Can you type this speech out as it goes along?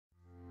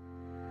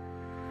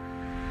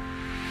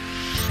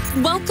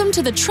Welcome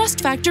to the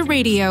Trust Factor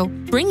Radio,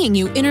 bringing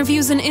you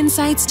interviews and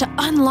insights to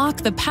unlock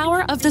the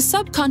power of the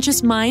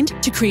subconscious mind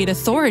to create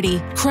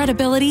authority,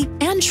 credibility,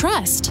 and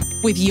trust.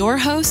 With your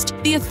host,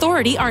 the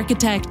Authority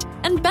Architect,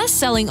 and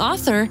best-selling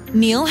author,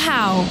 Neil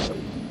Howe.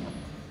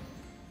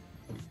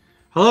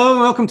 Hello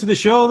and welcome to the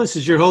show. This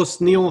is your host,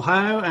 Neil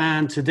Howe,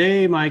 and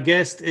today my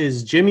guest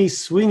is Jimmy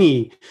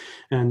Sweeney.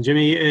 And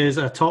Jimmy is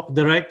a top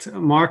direct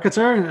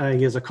marketer.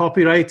 He is a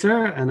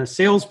copywriter and a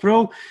sales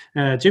pro.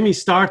 Jimmy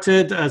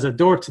started as a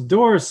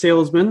door-to-door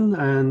salesman,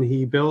 and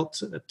he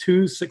built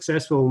two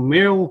successful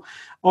mail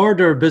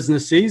order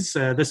businesses.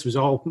 This was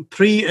all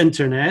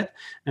pre-internet.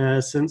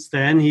 Since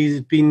then,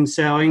 he's been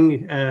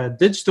selling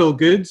digital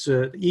goods,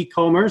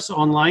 e-commerce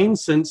online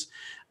since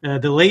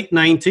the late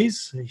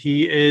 90s.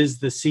 He is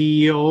the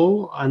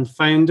CEO and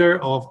founder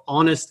of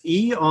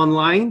Honeste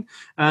Online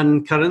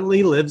and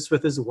currently lives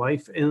with his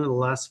wife in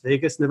Las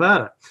Vegas,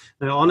 Nevada.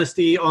 Now,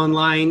 Honeste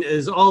Online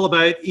is all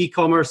about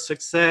e-commerce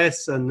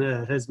success, and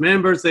his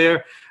members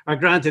there are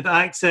granted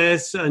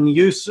access and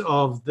use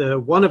of the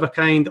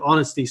one-of-a-kind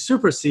HONESTe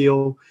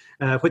Super-Seal,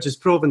 which is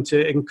proven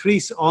to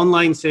increase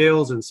online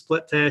sales and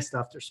split test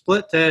after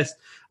split test,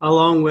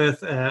 along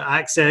with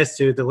access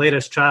to the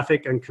latest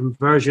traffic and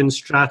conversion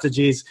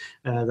strategies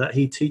that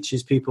he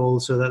teaches people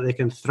so that they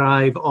can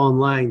thrive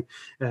online.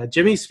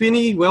 Jimmy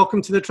Sweeney,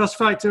 welcome to the Trust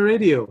Factor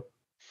Radio.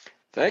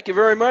 Thank you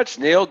very much,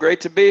 Neil.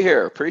 Great to be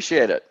here.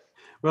 Appreciate it.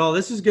 Well,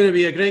 this is going to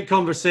be a great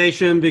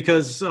conversation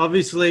because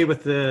obviously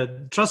with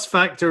the Trust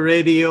Factor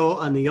Radio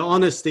and the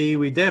Honeste,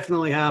 we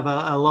definitely have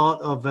a lot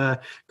of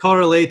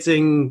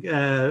correlating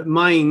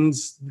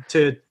minds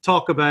to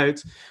talk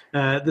about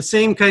the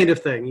same kind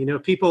of thing. You know,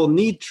 people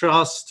need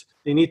trust.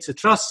 They need to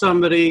trust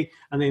somebody,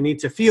 and they need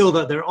to feel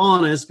that they're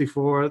honest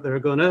before they're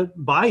going to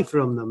buy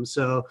from them.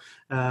 So,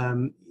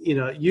 you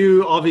know,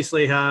 you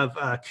obviously have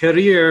a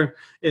career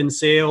in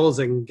sales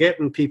and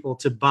getting people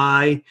to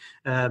buy.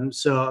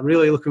 So I'm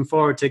really looking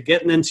forward to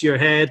getting into your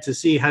head to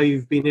see how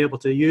you've been able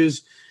to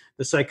use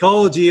the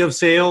psychology of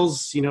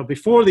sales, you know,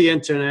 before the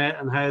internet,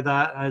 and how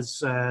that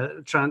has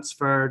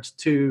transferred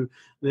to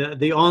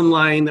the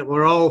online that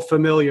we're all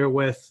familiar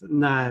with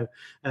now.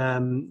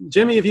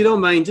 Jimmy, if you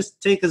don't mind,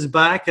 just take us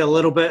back a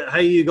little bit, how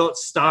you got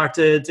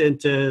started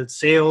into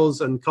sales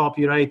and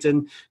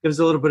copywriting. Give us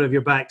a little bit of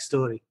your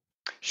backstory.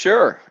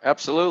 Sure,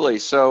 absolutely.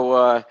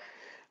 So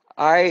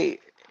my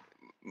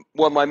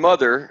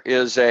mother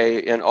is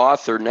an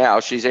author now.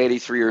 She's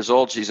 83 years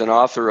old. She's an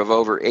author of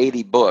over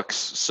 80 books.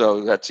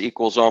 So that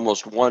equals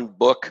almost one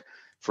book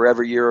for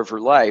every year of her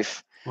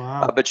life.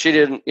 Wow. But she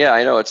didn't, yeah,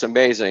 I know, it's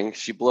amazing.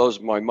 She blows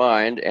my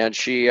mind. And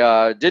she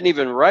didn't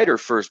even write her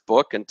first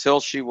book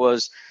until she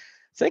was,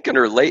 I think, in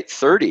her late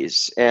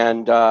 30s.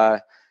 And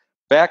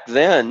back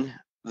then,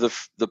 the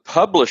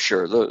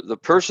publisher, the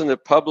person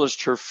that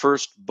published her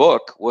first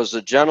book was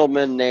a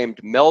gentleman named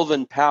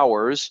Melvin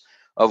Powers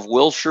of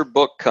Wilshire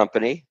Book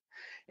Company.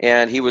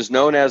 And he was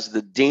known as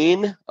the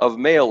Dean of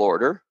Mail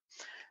Order.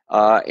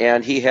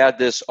 And he had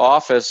this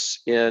office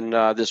in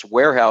this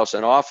warehouse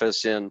and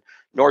office in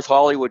North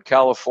Hollywood,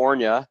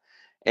 California,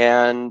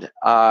 and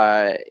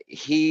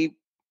he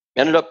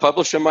ended up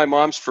publishing my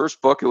mom's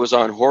first book. It was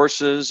on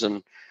horses,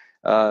 and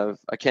I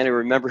can't even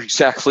remember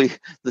exactly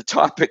the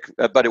topic,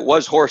 but it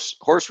was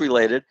horse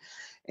related,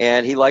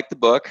 and he liked the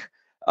book.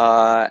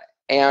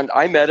 And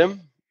I met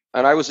him,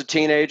 and I was a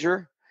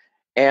teenager,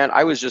 and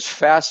I was just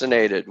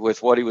fascinated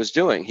with what he was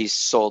doing. He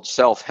sold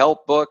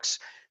self-help books.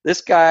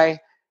 This guy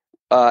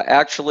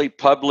actually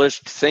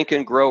published Think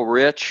and Grow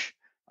Rich,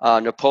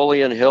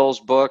 Napoleon Hill's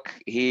book.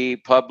 He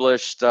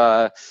published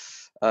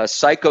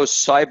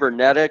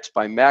Psycho-Cybernetics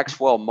by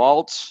Maxwell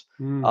Maltz,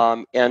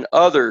 and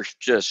other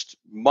just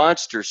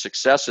monster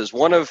successes.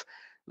 One of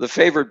the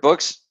favorite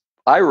books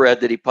I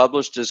read that he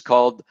published is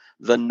called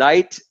The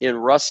Knight in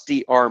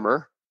Rusty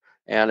Armor,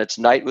 and it's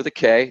Knight with a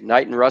K,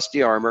 Knight in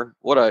Rusty Armor.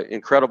 What an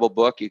incredible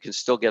book. You can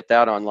still get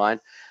that online.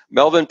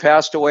 Melvin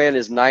passed away in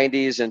his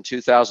 90s in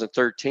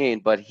 2013,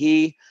 but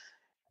he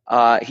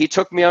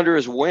took me under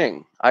his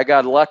wing. I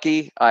got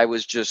lucky. I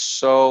was just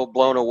so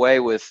blown away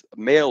with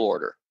mail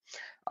order.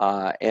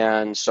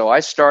 And so I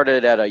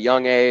started at a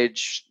young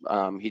age.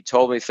 He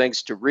told me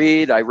things to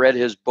read. I read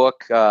his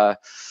book.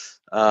 It's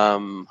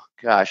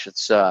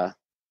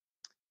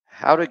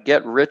How to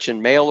Get Rich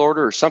in Mail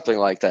Order or something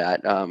like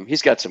that.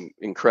 He's got some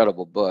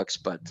incredible books.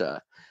 But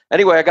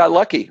anyway, I got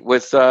lucky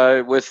with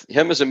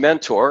him as a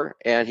mentor,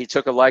 and he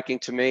took a liking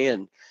to me.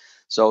 And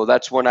so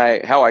that's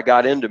how I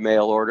got into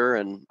mail order,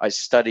 and I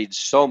studied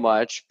so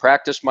much,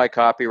 practiced my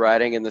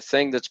copywriting. And the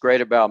thing that's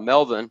great about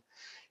Melvin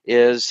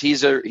is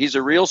he's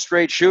a real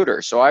straight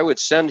shooter. So I would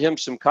send him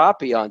some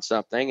copy on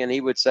something, and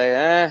he would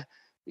say,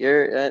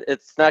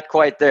 it's not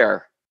quite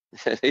there.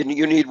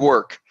 You need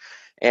work.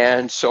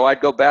 And so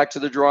I'd go back to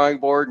the drawing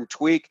board and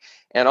tweak.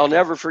 And I'll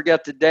never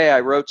forget the day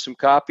I wrote some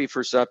copy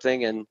for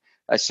something, and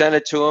I sent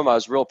it to him. I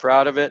was real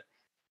proud of it.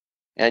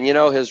 And, you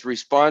know, his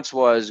response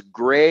was,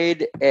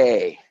 grade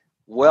A.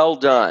 Well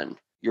done.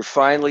 You're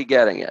finally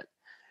getting it.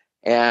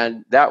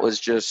 And that was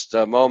just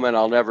a moment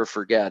I'll never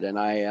forget. And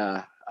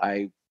I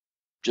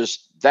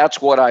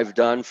that's what I've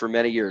done for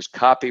many years,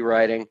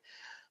 copywriting.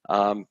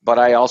 But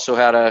I also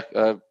had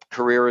a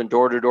career in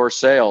door-to-door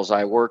sales.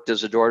 I worked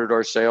as a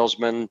door-to-door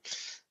salesman,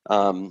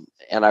 and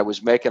I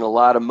was making a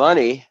lot of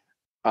money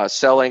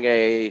selling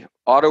a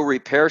auto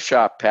repair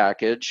shop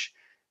package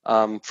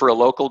for a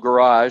local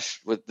garage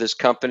with this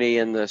company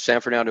in the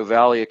San Fernando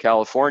Valley of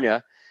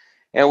California.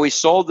 And we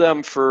sold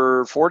them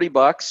for $40,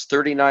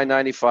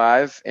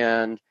 $39.95,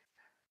 and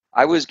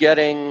I was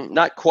getting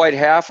not quite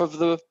half of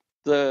the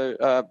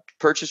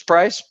purchase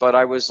price, but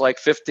I was like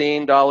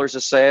 $15 a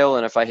sale,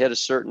 and if I hit a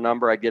certain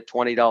number, I'd get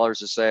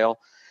 $20 a sale.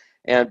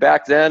 And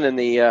back then, in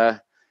the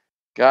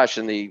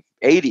in the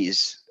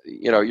 80s,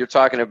 you're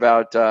talking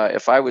about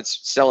if I was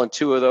selling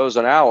 2 of those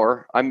an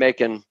hour, I'm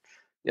making,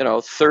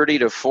 $30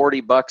 to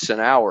 $40 an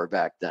hour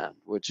back then,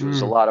 which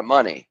was a lot of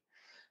money.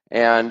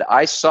 And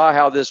I saw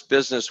how this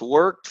business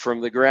worked from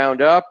the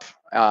ground up.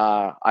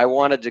 I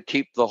wanted to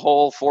keep the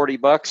whole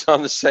 $40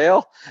 on the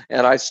sale,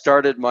 and I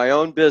started my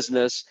own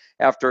business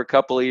after a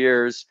couple of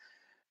years,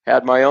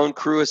 had my own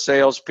crew of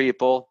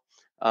salespeople,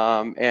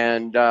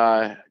 and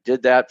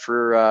did that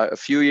for a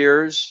few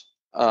years.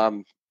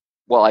 I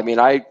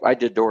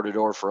did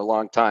door-to-door for a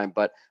long time,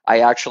 but I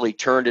actually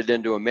turned it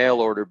into a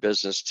mail order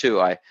business too.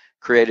 I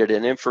created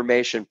an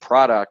information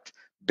product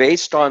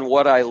based on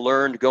what I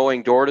learned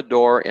going door to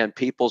door and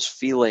people's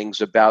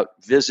feelings about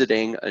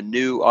visiting a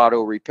new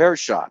auto repair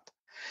shop.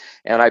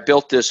 And I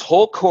built this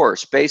whole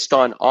course based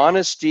on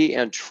honesty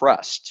and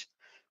trust,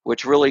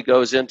 which really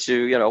goes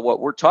into, what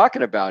we're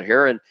talking about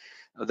here. And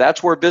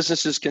that's where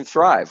businesses can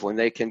thrive, when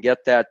they can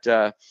get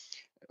that,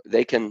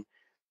 they can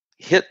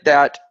hit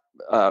that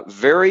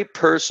very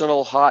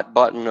personal hot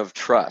button of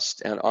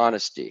trust and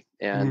honesty.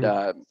 And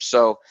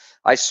so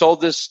I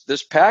sold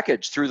this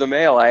package through the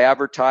mail. I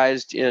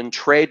advertised in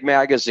trade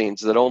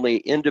magazines that only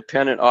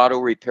independent auto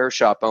repair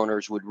shop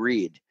owners would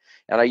read.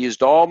 And I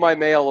used all my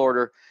mail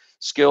order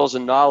skills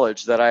and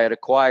knowledge that I had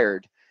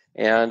acquired.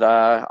 And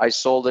I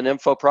sold an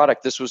info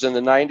product. This was in the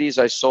 90s.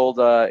 I sold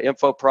an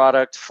info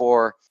product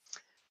for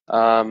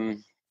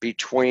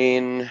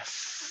between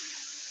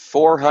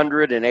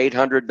 $400 and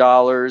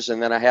 $800,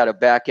 and then I had a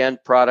back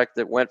end product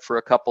that went for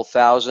a couple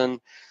thousand.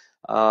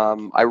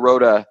 I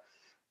wrote a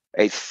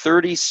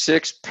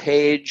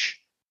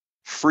 36-page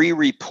free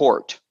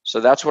report. So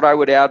that's what I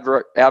would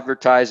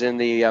advertise in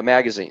the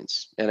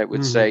magazines, and it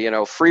would say,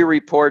 free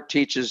report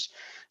teaches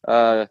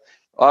auto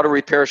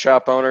repair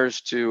shop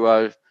owners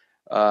to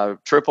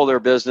triple their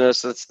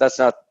business. That's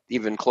not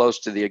even close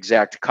to the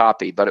exact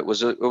copy, but it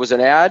was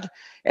an ad,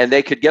 and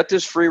they could get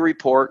this free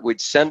report. We'd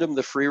send them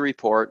the free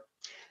report,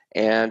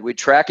 and we'd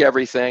track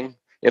everything.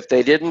 If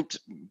they didn't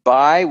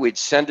buy, we'd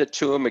send it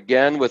to them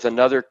again with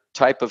another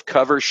type of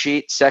cover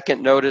sheet,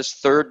 second notice,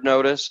 third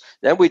notice.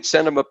 Then we'd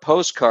send them a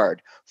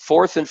postcard,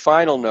 fourth and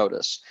final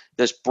notice,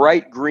 this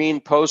bright green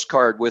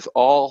postcard with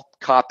all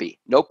copy,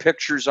 no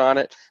pictures on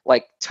it,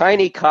 like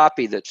tiny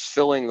copy that's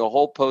filling the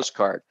whole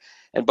postcard.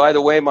 And by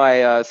the way, my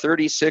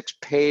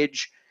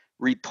 36-page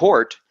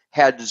report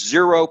had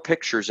 0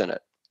 pictures in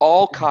it,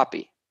 all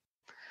copy.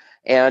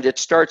 And it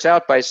starts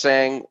out by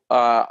saying,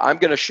 I'm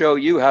going to show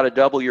you how to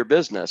double your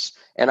business.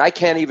 And I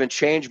can't even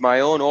change my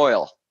own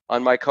oil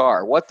on my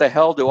car. What the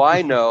hell do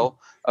I know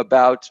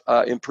about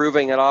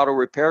improving an auto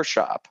repair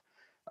shop?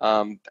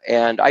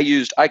 And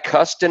I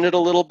cussed in it a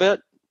little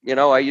bit.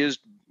 I used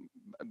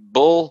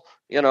bull,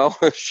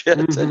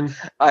 shit. And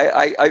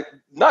I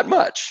not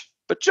much,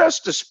 but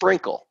just a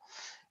sprinkle.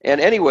 And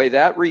anyway,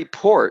 that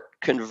report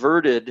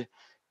converted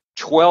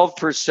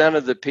 12%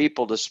 of the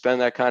people to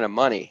spend that kind of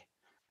money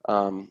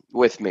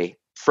with me.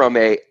 From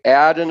a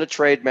ad in a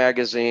trade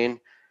magazine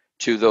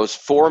to those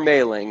 4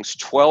 mailings,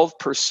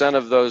 12%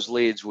 of those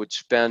leads would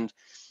spend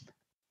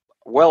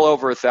well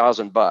over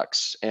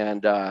 $1,000.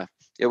 And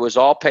it was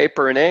all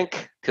paper and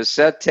ink,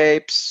 cassette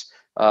tapes,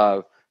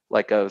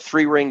 like a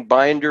 3-ring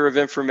binder of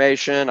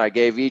information. I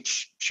gave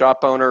each shop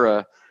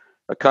owner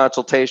a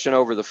consultation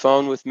over the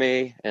phone with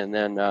me, and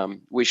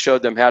then we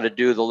showed them how to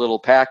do the little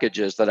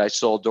packages that I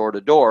sold door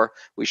to door.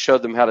 We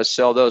showed them how to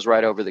sell those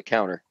right over the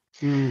counter.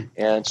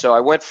 And so I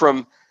went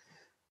from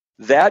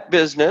that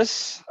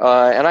business,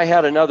 and I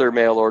had another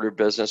mail order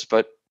business,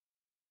 but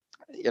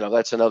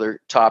that's another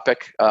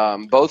topic.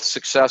 Both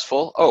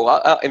successful.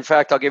 In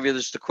fact, I'll give you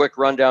just a quick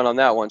rundown on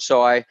that one.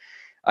 So I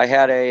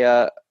had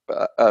a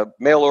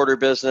mail order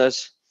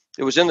business.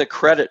 It was in the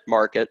credit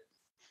market,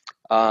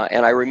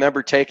 and I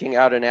remember taking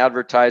out an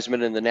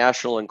advertisement in the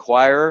National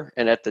Enquirer,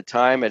 and at the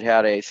time it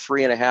had a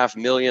 3.5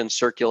 million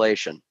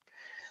circulation.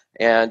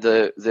 And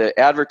the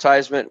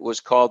advertisement was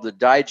called the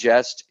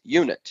Digest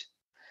Unit.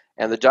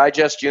 And the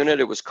Digest Unit,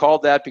 it was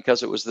called that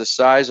because it was the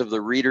size of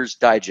the Reader's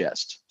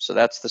Digest. So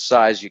that's the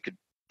size you could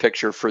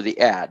picture for the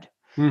ad.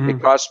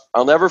 It cost,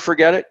 I'll never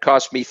forget it,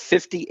 cost me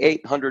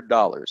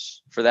 $5,800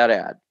 for that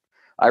ad.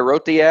 I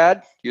wrote the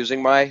ad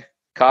using my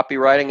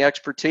copywriting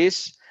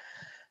expertise,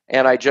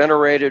 and I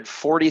generated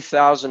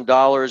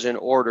 $40,000 in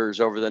orders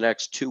over the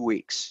next 2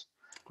 weeks.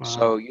 Wow.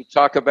 So you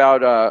talk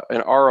about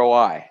an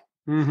ROI.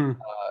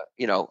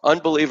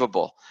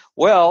 Unbelievable.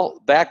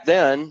 Well, back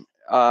then,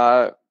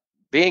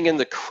 being in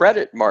the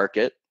credit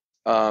market,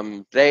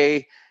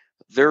 there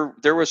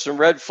were some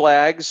red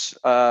flags,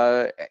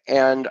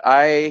 and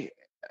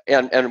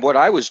what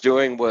I was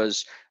doing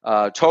was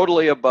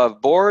totally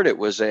above board. It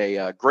was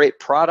a great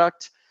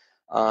product,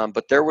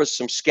 but there was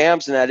some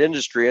scams in that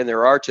industry, and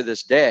there are to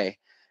this day.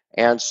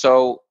 And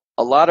so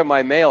a lot of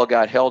my mail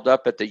got held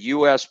up at the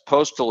U.S.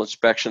 Postal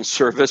Inspection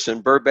Service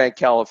in Burbank,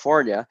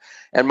 California.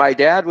 And my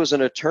dad was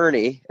an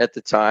attorney at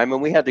the time,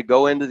 and we had to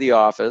go into the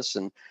office,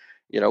 and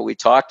we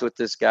talked with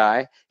this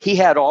guy. He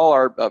had all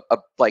our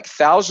like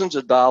thousands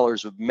of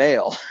dollars of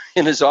mail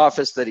in his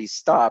office that he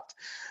stopped.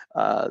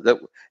 After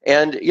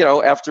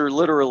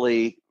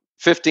literally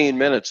 15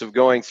 minutes of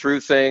going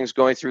through things,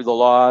 going through the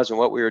laws and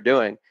what we were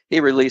doing, he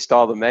released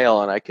all the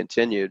mail, and I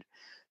continued.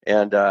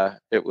 And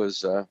it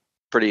was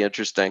pretty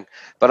interesting.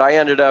 But I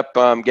ended up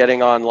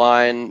getting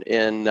online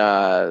in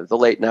the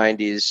late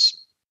 90s.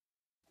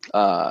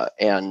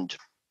 And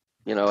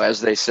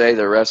as they say,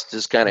 the rest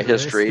is kind of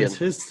history. It's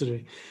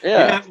history.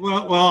 Yeah.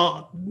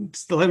 Well,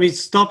 let me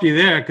stop you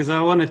there, because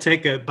I want to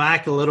take it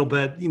back a little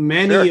bit.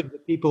 Many of the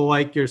people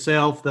like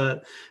yourself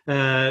that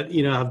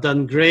have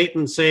done great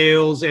in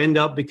sales end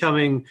up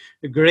becoming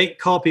great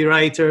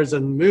copywriters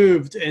and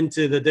moved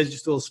into the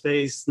digital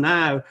space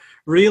now,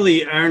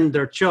 really earned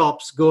their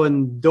chops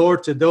going door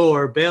to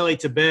door, belly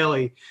to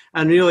belly,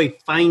 and really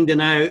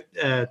finding out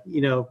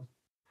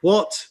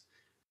what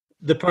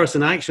the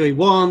person actually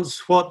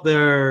wants, what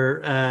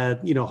their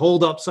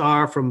holdups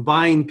are from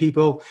buying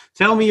people.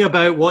 Tell me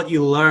about what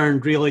you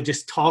learned really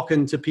just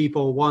talking to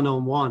people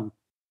one-on-one.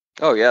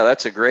 Oh yeah,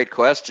 that's a great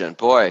question.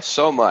 Boy,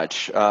 so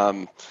much.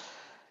 Well,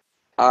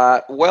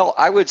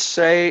 I would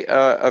say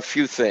a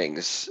few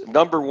things.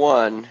 Number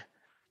one,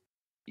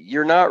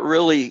 you're not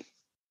really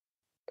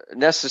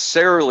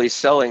necessarily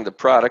selling the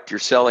product, you're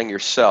selling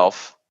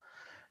yourself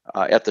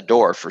at the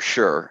door for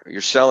sure.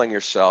 You're selling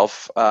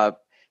yourself.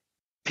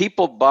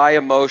 People buy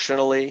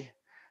emotionally,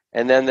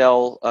 and then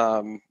they'll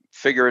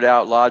figure it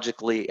out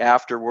logically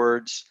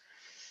afterwards.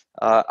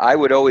 I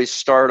would always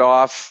start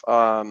off,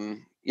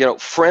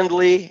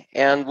 friendly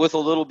and with a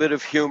little bit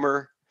of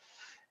humor.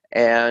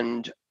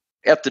 And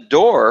at the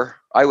door,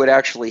 I would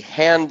actually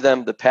hand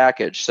them the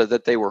package so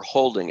that they were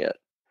holding it.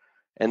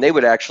 And they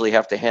would actually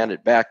have to hand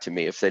it back to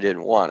me if they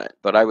didn't want it.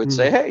 But I would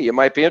say, hey, you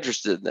might be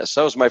interested in this.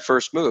 That was my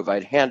first move.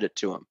 I'd hand it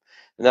to them.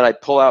 And then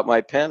I'd pull out my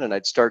pen and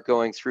I'd start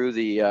going through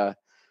the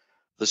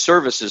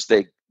services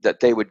that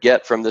they would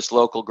get from this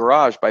local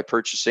garage by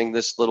purchasing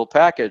this little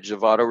package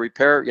of auto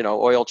repair,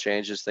 oil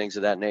changes, things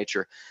of that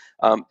nature.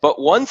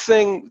 But one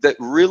thing that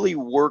really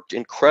worked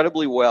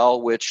incredibly well,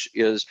 which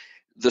is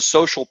the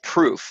social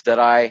proof that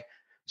I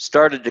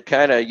started to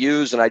kind of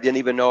use, and I didn't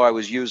even know I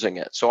was using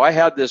it. So I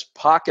had this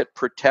pocket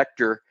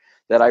protector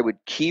that I would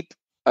keep,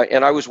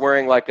 and I was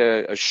wearing like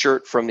a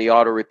shirt from the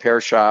auto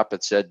repair shop.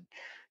 It said,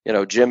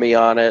 Jimmy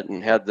on it,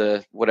 and had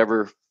the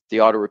whatever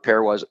the auto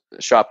repair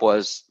shop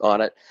was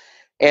on it.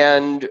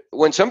 And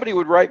when somebody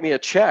would write me a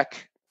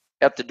check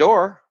at the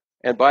door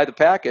and buy the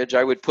package,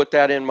 I would put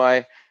that in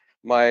my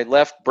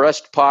left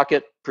breast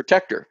pocket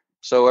protector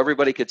so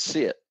everybody could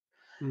see it.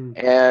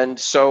 And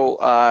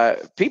so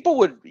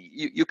people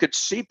you could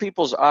see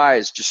people's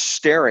eyes just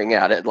staring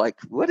at it like,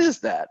 what is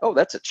that? Oh,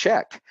 that's a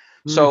check.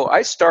 So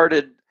I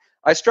started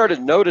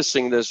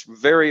noticing this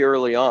very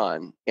early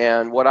on.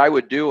 And what I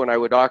would do when I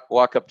would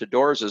walk up to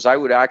doors is I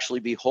would actually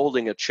be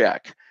holding a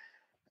check.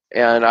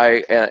 And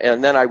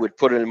then I would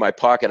put it in my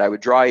pocket. I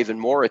would draw even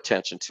more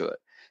attention to it.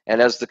 And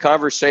as the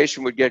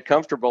conversation would get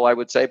comfortable, I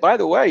would say, by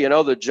the way,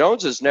 the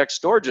Joneses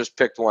next door just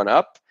picked one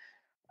up.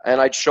 And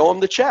I'd show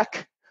them the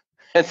check.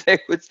 And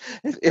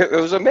it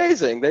was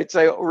amazing. They'd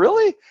say, oh,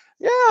 really?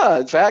 Yeah.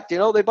 In fact,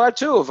 they bought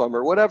two of them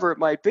or whatever it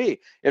might be.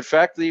 In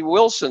fact, the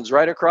Wilsons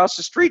right across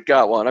the street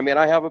got one. I mean,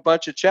 I have a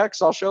bunch of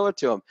checks. I'll show it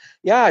to them.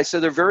 Yeah. I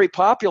said, they're very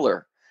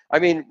popular. I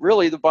mean,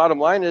 really, the bottom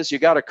line is you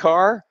got a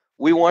car.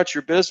 We want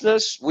your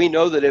business. We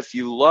know that if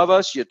you love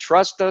us, you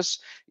trust us,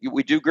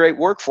 we do great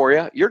work for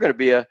you, you're going to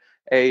be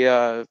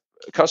a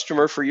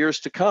customer for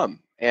years to come.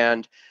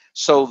 And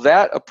so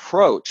that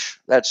approach,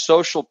 that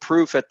social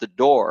proof at the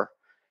door,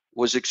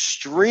 was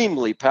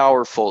extremely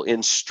powerful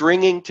in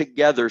stringing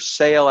together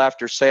sale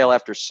after sale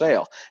after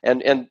sale.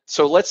 And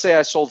so let's say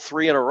I sold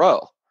 3 in a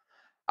row.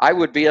 I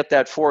would be at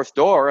that 4th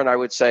door and I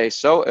would say,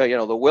 so,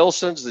 the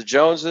Wilsons, the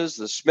Joneses,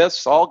 the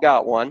Smiths all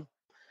got one.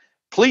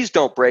 Please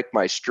don't break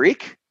my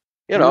streak.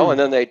 And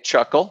then they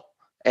chuckle.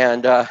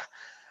 And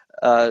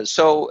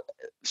so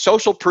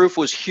social proof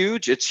was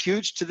huge. It's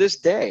huge to this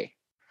day.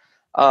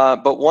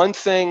 But one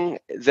thing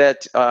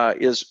that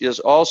is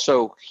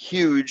also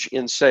huge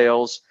in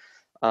sales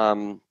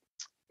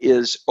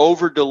is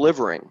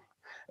over-delivering.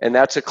 And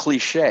that's a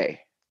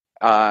cliche.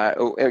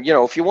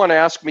 If you want to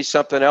ask me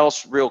something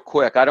else real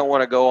quick, I don't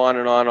want to go on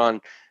and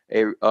on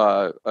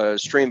a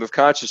stream of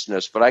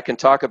consciousness, but I can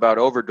talk about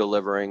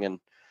over-delivering. And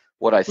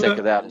what I think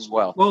of that as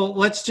well. Well,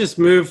 let's just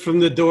move from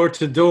the door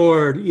to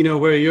door,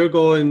 where you're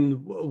going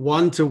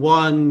one to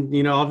one,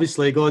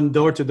 obviously going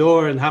door to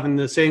door and having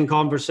the same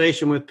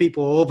conversation with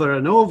people over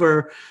and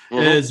over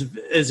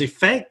is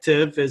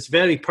effective, is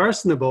very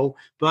personable.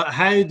 But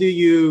how do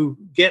you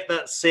get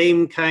that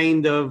same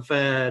kind of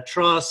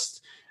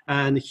trust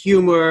and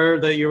humor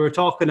that you were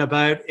talking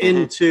about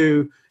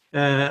into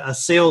a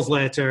sales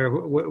letter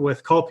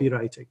with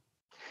copywriting?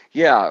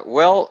 Yeah,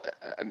 well,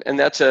 and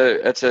that's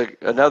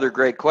another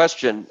great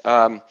question.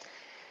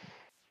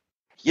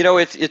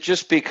 It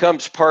just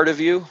becomes part of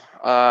you.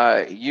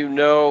 That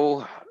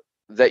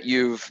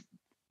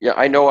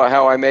I know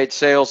how I made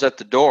sales at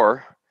the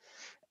door,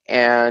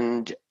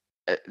 and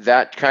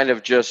that kind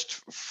of just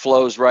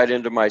flows right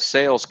into my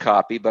sales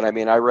copy. But I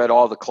mean, I read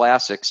all the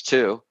classics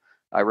too.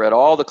 I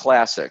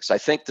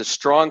think the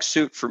strong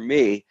suit for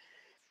me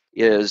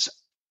is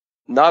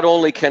not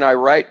only can I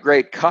write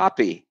great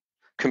copy,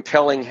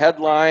 compelling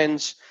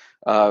headlines,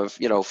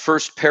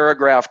 first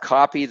paragraph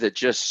copy that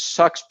just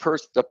sucks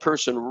the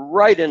person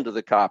right into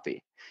the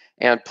copy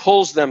and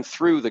pulls them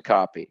through the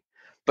copy.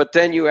 But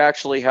then you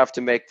actually have to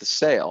make the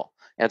sale.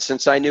 And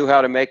since I knew how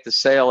to make the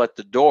sale at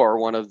the door,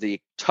 one of the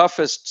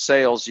toughest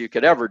sales you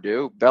could ever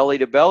do, belly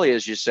to belly,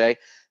 as you say,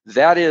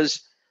 that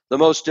is the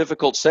most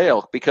difficult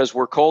sale because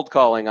we're cold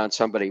calling on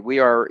somebody. We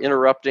are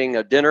interrupting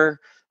a dinner.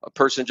 A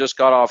person just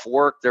got off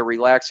work, they're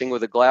relaxing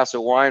with a glass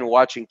of wine,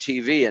 watching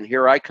TV, and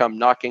here I come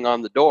knocking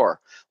on the door.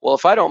 Well,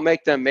 if I don't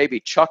make them maybe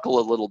chuckle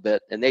a little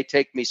bit and they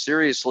take me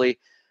seriously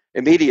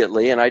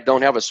immediately and I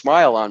don't have a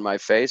smile on my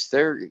face,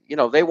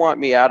 they want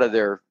me out of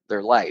their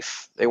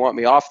life. They want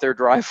me off their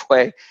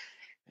driveway,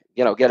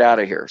 get out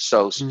of here.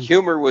 So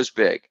humor was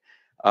big,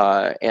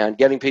 and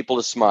getting people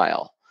to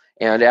smile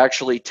and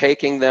actually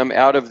taking them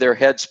out of their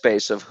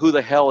headspace of who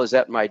the hell is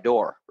at my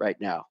door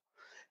right now.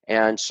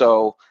 And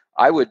so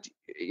I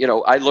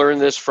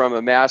learned this from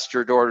a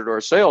master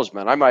door-to-door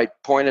salesman. I might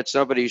point at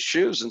somebody's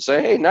shoes and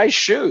say, "Hey, nice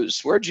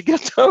shoes. Where'd you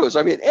get those?"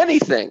 I mean,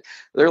 anything.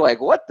 They're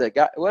like, "What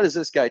is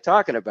this guy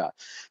talking about?"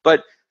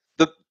 But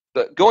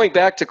going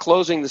back to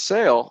closing the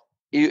sale,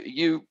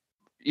 you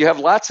have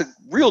lots of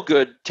real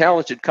good,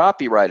 talented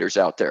copywriters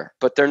out there,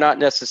 but they're not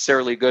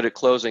necessarily good at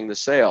closing the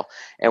sale.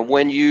 And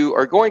when you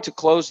are going to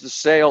close the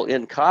sale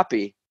in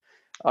copy,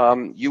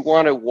 you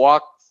want to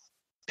walk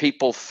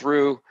people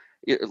through,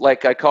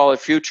 like I call it,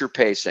 future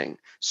pacing.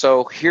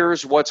 So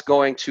here's what's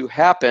going to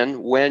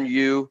happen when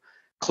you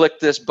click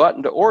this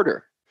button to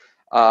order.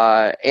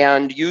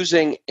 And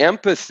using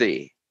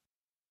empathy.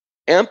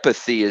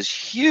 Empathy is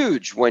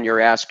huge when you're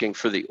asking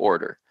for the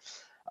order.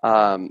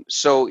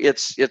 So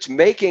it's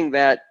making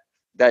that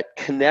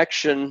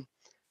connection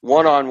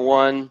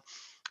one-on-one,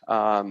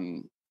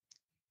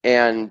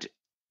 and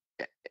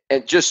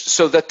just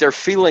so that they're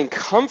feeling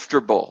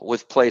comfortable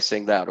with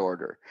placing that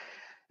order.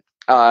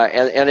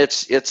 And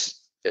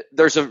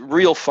there's a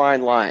real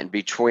fine line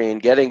between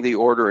getting the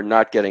order and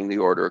not getting the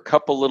order. A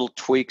couple little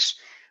tweaks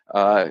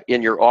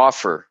in your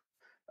offer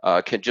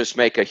can just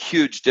make a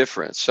huge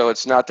difference. So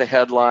it's not the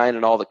headline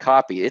and all the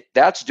copy.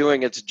 That's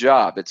doing its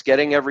job. It's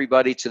getting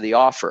everybody to the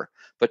offer,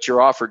 but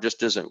your offer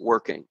just isn't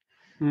working.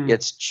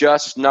 It's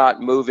just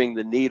not moving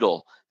the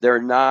needle.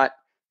 They're not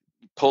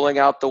pulling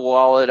out the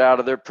wallet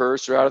out of their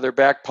purse or out of their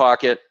back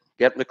pocket,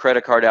 getting the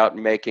credit card out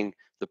and making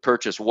the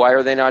purchase. Why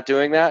are they not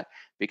doing that?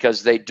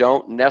 Because they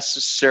don't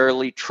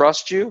necessarily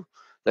trust you.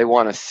 They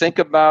want to think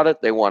about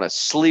it. They want to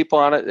sleep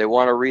on it. They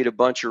want to read a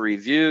bunch of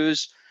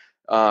reviews.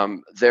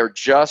 They're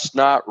just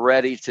not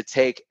ready to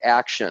take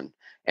action.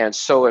 And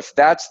so if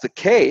that's the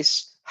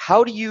case,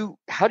 how do you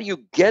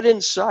get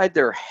inside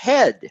their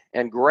head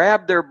and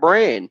grab their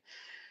brain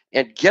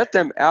and get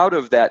them out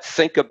of that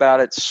think about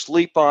it,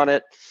 sleep on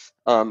it,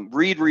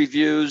 read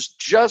reviews,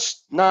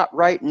 just not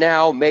right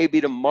now, maybe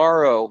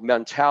tomorrow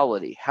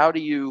mentality? How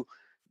do you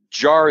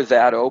jar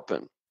that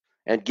open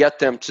and get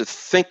them to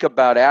think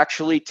about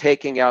actually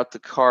taking out the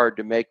card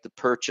to make the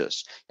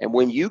purchase? And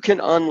when you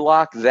can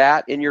unlock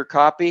that in your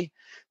copy,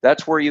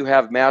 that's where you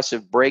have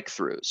massive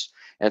breakthroughs.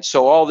 And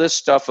so all this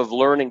stuff of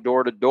learning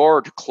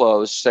door-to-door to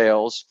close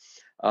sales,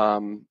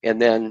 and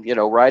then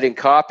writing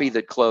copy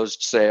that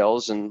closed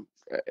sales, and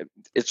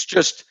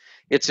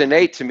it's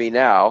innate to me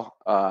now,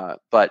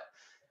 but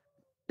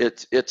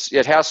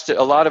it has to,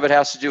 a lot of it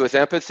has to do with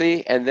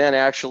empathy, and then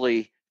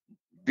actually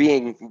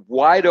being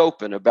wide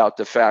open about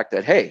the fact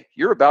that, hey,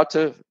 you're about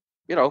to,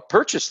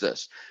 purchase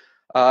this.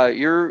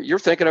 You're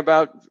thinking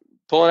about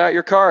pulling out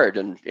your card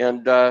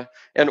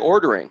and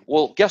ordering.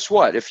 Well, guess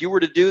what? If you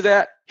were to do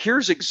that,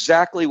 here's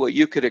exactly what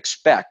you could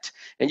expect.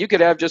 And you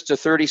could have just a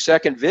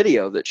 30-second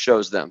video that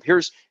shows them.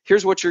 Here's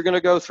what you're going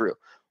to go through,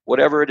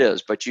 whatever it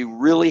is. But you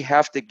really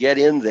have to get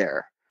in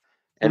there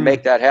and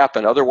make that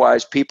happen.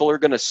 Otherwise, people are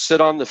going to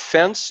sit on the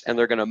fence and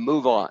they're going to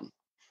move on.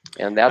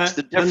 And that's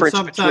the difference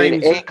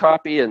between A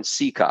copy and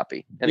C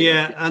copy. Anyway.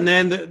 Yeah, and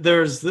then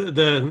there's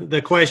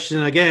the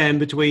question again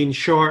between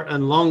short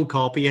and long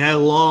copy. How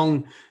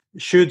long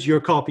should your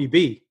copy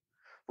be?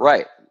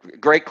 Right.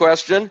 great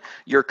question.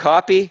 Your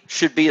copy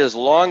should be as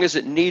long as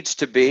it needs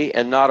to be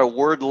and not a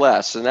word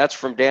less. And that's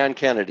from Dan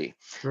Kennedy.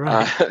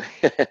 Right.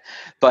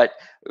 But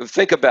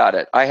think about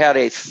it. I had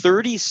a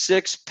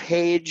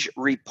 36-page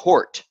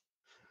report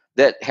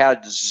that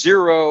had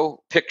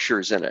 0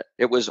 pictures in it.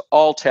 It was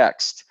all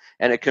text,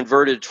 and it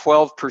converted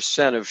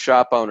 12% of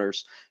shop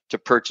owners to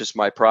purchase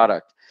my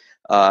product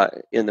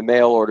in the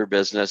mail order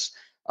business.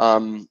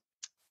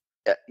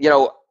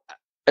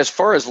 As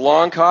far as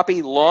long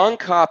copy,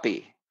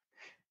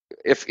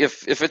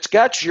 if it's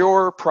got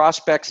your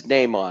prospect's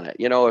name on it,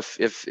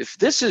 if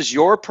this is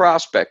your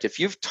prospect, if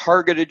you've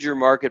targeted your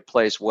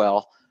marketplace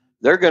well,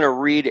 they're going to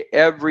read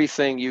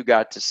everything you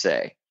got to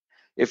say.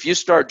 If you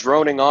start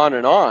droning on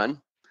and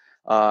on,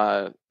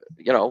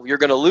 you're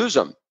going to lose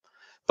them.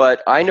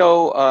 But I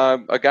know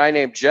a guy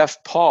named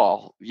Jeff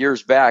Paul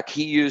years back.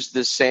 He used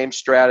the same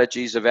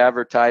strategies of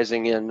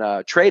advertising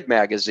in trade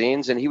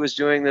magazines, and he was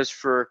doing this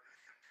for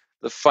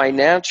the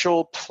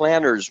financial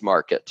planners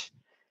market.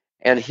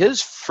 And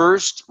his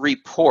first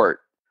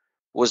report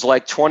was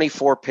like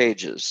 24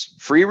 pages.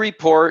 Free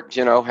report,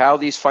 how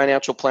these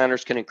financial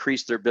planners can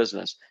increase their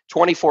business.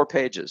 24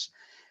 pages.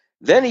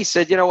 Then he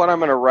said, you know what, I'm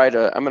going to write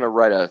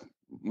a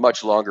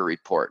much longer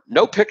report.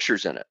 No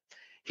pictures in it.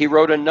 He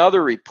wrote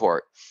another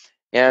report,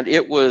 and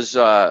it was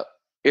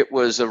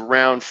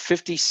around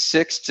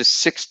 56 to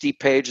 60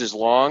 pages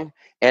long,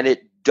 and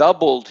it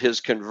doubled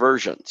his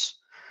conversions.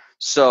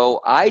 So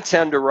I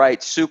tend to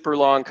write super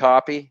long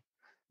copy,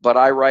 but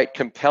I write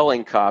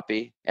compelling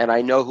copy, and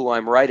I know who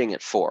I'm writing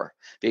it for.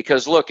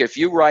 Because look, if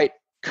you write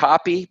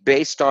copy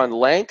based on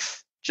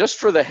length, just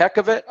for the heck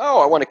of it,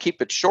 I want to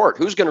keep it short.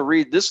 Who's going to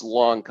read this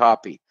long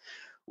copy?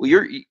 Well,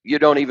 you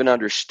don't even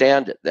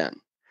understand it then.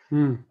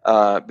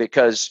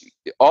 Because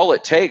all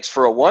it takes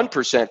for a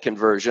 1%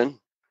 conversion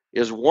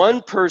is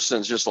one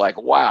person's just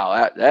like,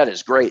 wow, that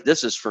is great.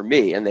 This is for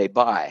me, and they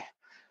buy.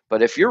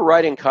 But if you're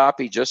writing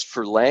copy just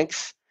for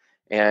length,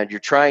 and you're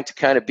trying to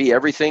kind of be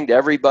everything to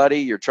everybody,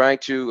 you're trying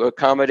to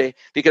accommodate,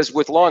 because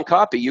with long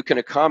copy, you can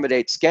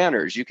accommodate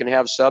scanners. You can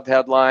have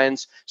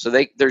subheadlines. So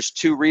there's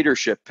 2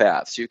 readership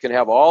paths. You can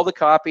have all the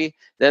copy,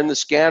 then the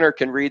scanner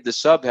can read the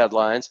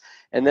subheadlines,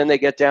 and then they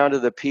get down to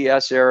the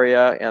PS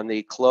area and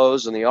the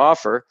close and the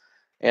offer,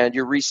 and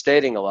you're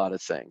restating a lot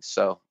of things.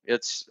 So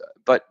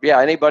but yeah,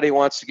 anybody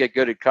wants to get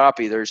good at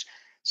copy, there's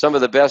some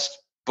of the best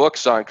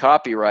books on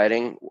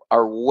copywriting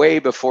are way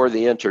before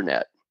the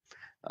internet.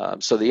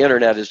 So the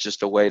internet is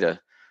just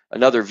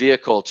another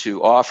vehicle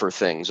to offer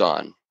things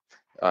on.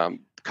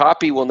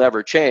 Copy will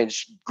never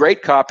change.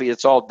 Great copy,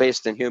 it's all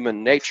based in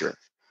human nature.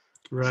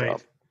 Right.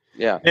 So,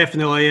 yeah.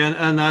 Definitely.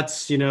 And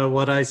that's,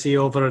 what I see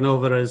over and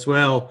over as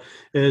well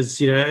is,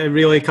 it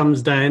really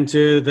comes down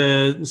to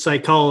the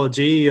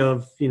psychology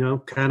of,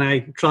 can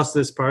I trust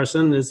this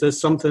person? Is this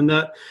something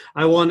that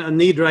I want and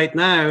need right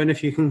now? And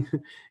if you can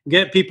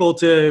get people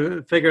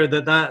to figure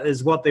that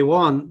is what they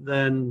want,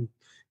 then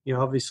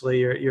obviously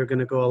you're going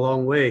to go a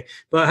long way.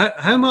 But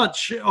how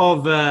much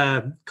of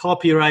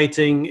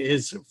copywriting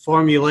is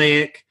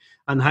formulaic,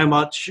 and how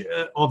much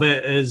of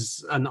it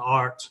is an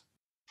art?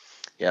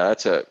 Yeah,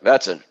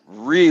 that's a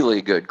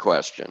really good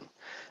question.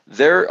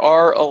 There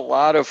are a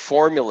lot of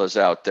formulas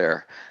out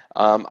there.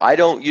 I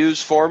don't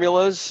use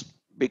formulas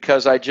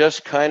because I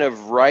just kind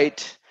of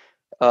write.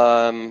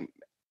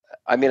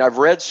 I've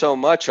read so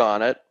much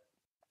on it.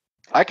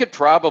 I could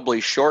probably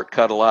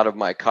shortcut a lot of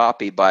my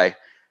copy by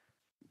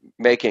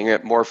making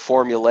it more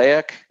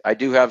formulaic. I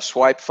do have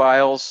swipe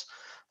files,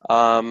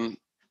 but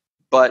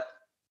I'm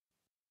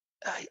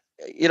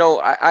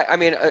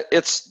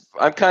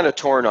kind of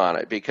torn on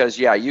it because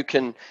you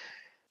can.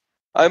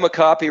 I'm a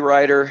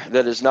copywriter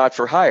that is not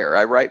for hire.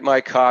 I write my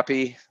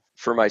copy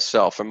for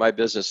myself and my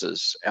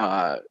businesses.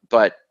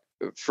 But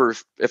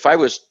if I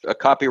was a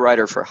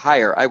copywriter for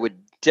hire, I would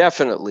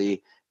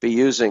definitely be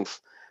using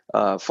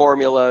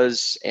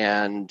formulas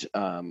and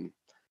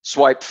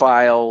swipe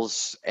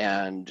files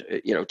and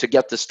to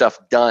get the stuff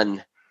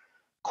done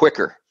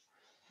quicker,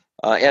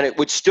 and it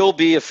would still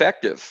be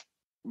effective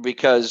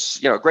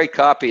because great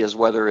copy is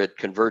whether it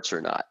converts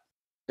or not.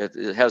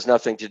 It has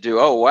nothing to do,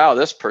 oh wow,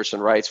 this person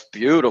writes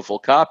beautiful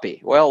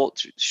copy. Well,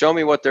 show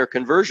me what their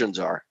conversions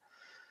are.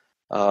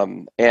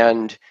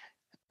 And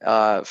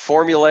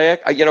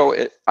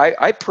formulaic,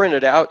 I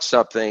printed out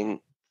something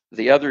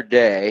the other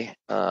day.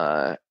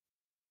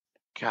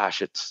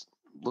 It's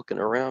looking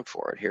around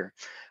for it here.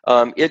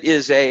 It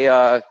is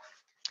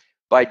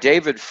by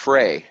David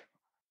Frey.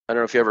 I don't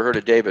know if you ever heard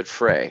of David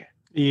Frey.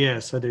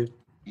 Yes, I do.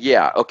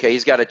 Yeah, okay.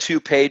 He's got a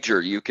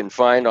 2-pager you can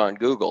find on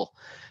Google,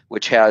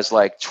 which has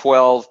like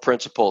 12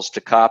 principles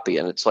to copy,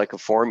 and it's like a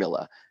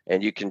formula.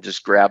 And you can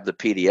just grab the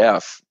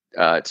PDF.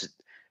 It's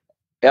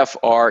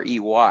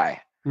FREY.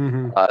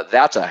 Mm-hmm.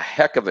 That's a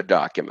heck of a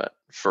document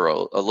for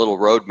a little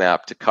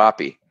roadmap to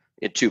copy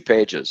in 2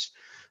 pages.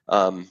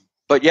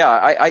 But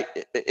yeah,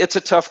 it's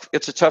a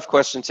tough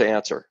question to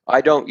answer.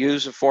 I don't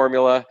use a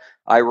formula.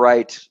 I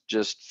write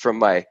just from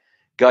my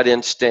gut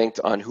instinct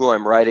on who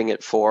I'm writing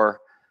it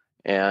for,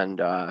 and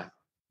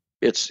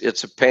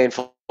it's a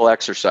painful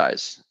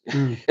exercise,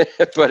 Mm.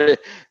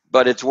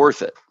 but it's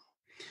worth it.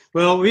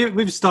 Well,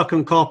 we've stuck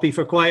on copy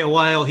for quite a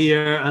while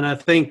here, and I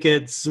think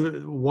it's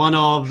one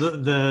of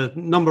the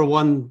number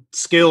one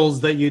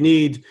skills that you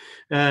need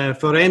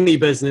for any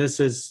business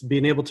is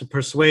being able to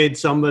persuade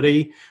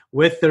somebody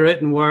with the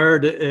written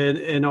word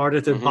in order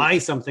to buy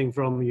something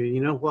from you.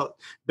 You know, what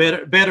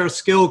better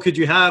skill could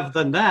you have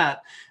than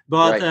that?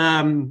 But,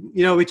 Right.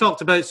 You know, we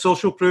talked about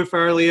social proof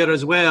earlier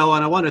as well,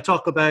 and I want to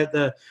talk about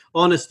the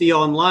Honeste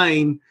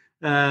Online,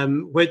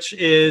 which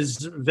is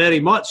very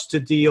much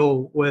to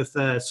deal with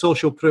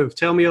social proof.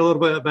 Tell me a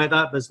little bit about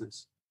that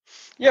business.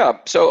 Yeah,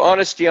 so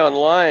Honeste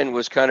Online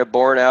was kind of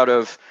born out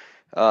of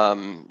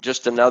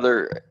just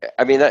another.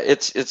 I mean,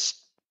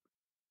 it's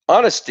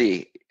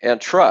honesty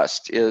and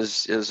trust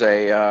is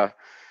a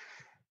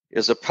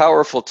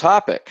powerful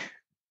topic.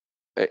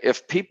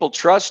 If people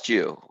trust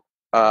you,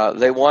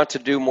 they want to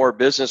do more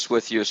business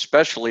with you,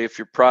 especially if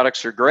your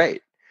products are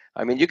great.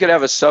 I mean, you could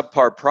have a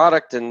subpar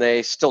product and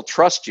they still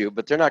trust you,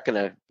 but they're not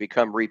going to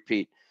become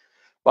repeat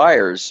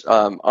buyers.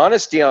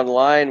 Honeste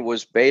Online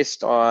was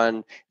based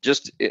on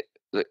just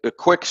a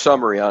quick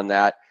summary on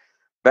that.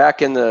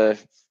 Back in the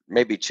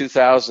maybe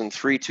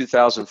 2003,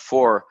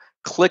 2004,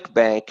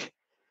 ClickBank,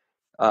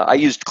 I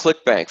used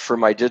ClickBank for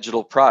my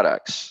digital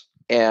products.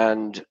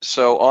 And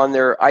so on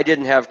there, I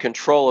didn't have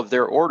control of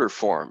their order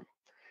form.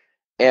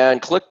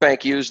 And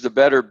ClickBank used the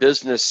Better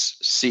Business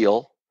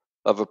seal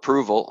of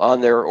approval on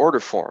their order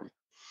form.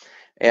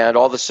 And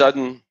all of a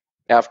sudden,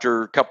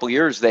 after a couple of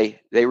years,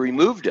 they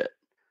removed it.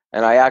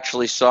 And I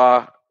actually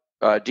saw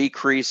a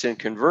decrease in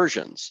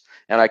conversions.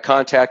 And I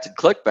contacted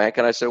ClickBank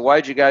and I said, why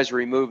did you guys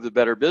remove the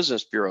Better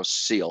Business Bureau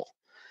seal?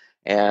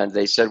 And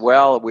they said,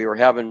 well, we were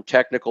having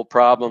technical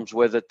problems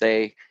with it.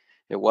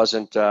 It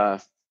wasn't,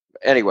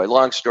 anyway,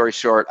 long story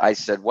short, I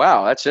said,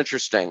 wow, that's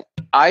interesting.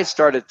 I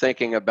started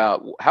thinking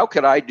about how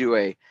could I do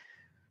a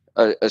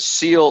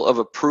seal of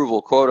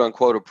approval, quote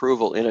unquote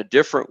approval, in a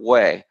different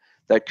way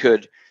that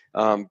could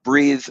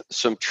breathe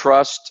some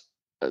trust,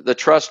 the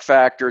trust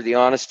factor, the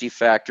honesty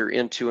factor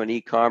into an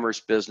e-commerce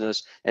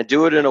business, and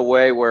do it in a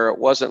way where it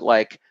wasn't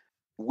like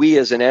we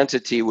as an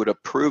entity would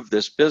approve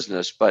this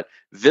business, but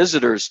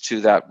visitors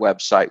to that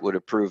website would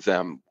approve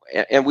them.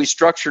 And we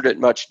structured it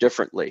much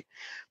differently.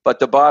 But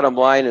the bottom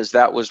line is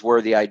that was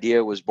where the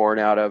idea was born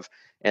out of.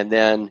 And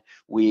then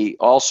we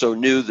also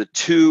knew the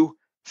two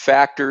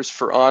factors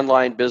for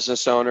online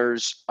business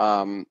owners,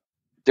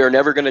 they're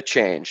never going to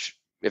change.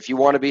 If you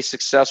want to be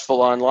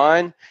successful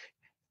online,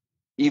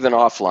 even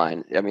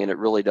offline, I mean, it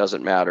really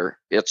doesn't matter.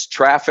 It's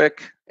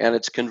traffic and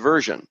it's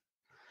conversion.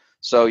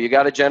 So you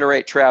got to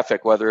generate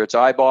traffic, whether it's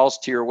eyeballs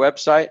to your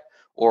website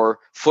or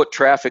foot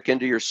traffic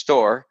into your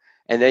store.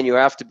 And then you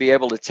have to be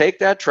able to take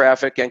that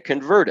traffic and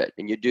convert it.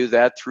 And you do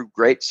that through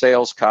great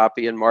sales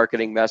copy and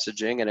marketing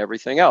messaging and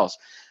everything else.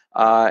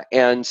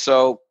 And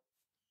so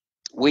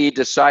we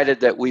decided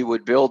that we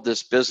would build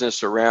this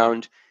business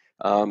around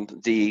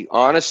the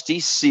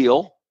Honeste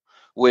Seal,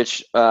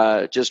 which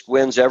just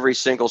wins every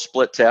single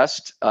split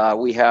test.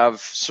 We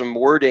have some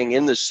wording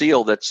in the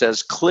seal that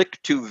says,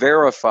 click to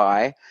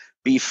verify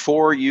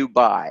before you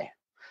buy.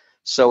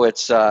 So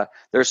it's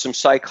there's some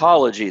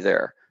psychology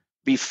there.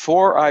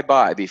 Before I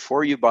buy,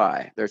 before you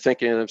buy, they're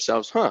thinking to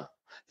themselves,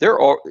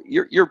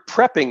 you're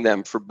prepping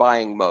them for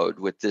buying mode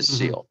with this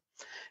seal.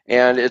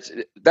 And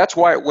that's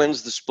why it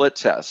wins the split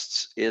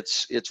tests.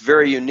 It's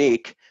very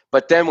unique.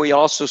 But then we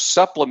also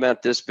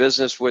supplement this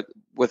business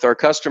with our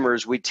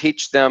customers. We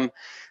teach them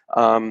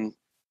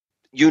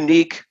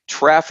unique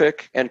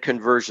traffic and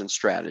conversion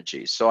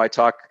strategies. So I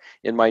talk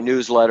in my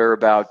newsletter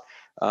about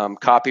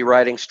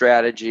copywriting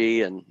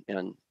strategy and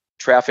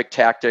traffic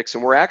tactics,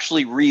 and we're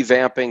actually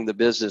revamping the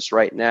business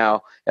right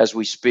now as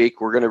we speak.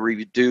 We're going to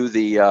redo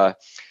the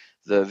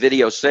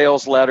video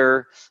sales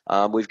letter.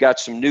 We've got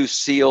some new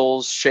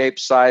seals,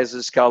 shapes,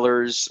 sizes,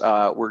 colors.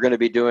 We're going to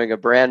be doing a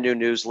brand new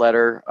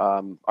newsletter.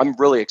 I'm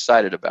really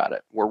excited about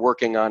it. We're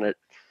working on it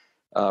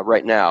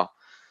right now.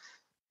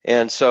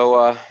 And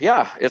so,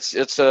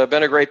 it's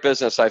been a great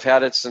business. I've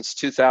had it since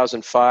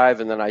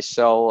 2005, and then I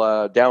sell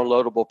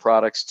downloadable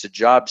products to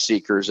job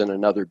seekers in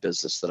another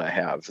business that I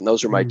have. And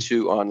those are my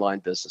two online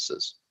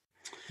businesses.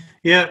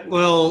 Yeah,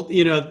 well,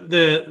 you know,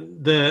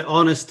 the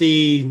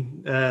honesty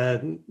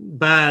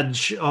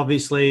badge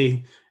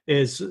obviously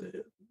is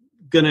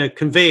going to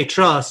convey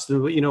trust,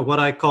 you know, what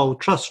I call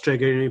trust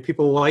trigger. You know,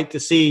 people like to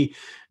see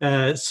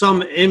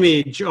some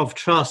image of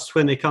trust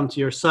when they come to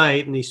your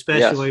site, and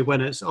especially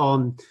when it's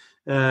on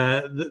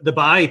the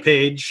buy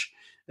page.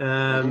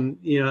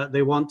 You know,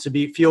 they want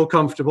to feel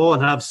comfortable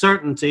and have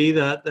certainty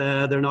that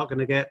they're not going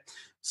to get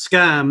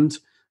scammed.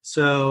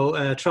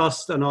 So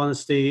trust and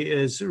honesty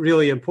is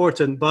really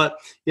important. But,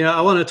 you know,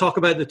 I want to talk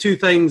about the two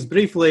things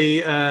briefly.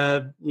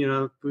 You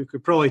know, we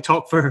could probably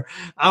talk for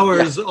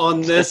hours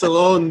on this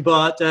alone.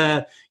 But,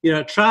 you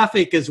know,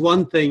 traffic is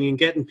one thing in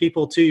getting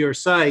people to your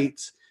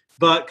site.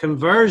 But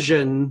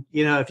conversion,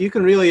 you know, if you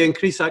can really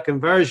increase that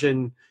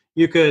conversion,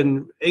 you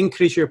can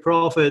increase your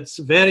profits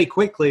very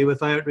quickly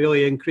without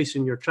really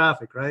increasing your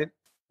traffic, right?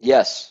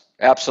 Yes,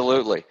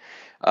 Absolutely.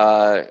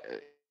 Uh,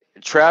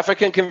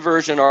 Traffic and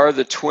conversion are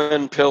the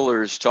twin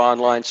pillars to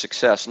online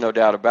success, no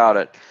doubt about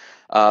it.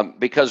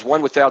 Because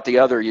one without the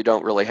other, you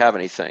don't really have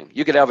anything.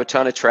 You could have a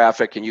ton of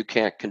traffic and you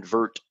can't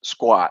convert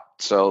squat,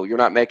 so you're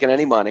not making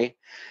any money.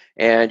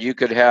 And you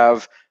could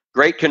have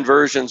great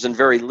conversions and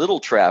very little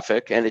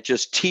traffic, and it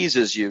just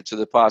teases you to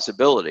the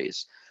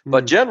possibilities.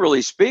 But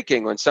generally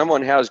speaking, when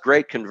someone has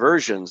great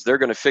conversions, they're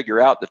going to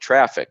figure out the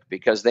traffic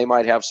because they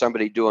might have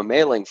somebody do a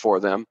mailing for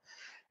them,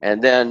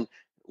 and then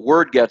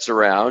word gets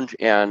around,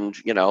 and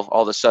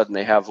all of a sudden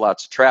they have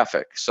lots of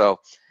traffic. So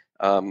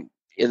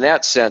in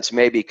that sense,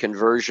 maybe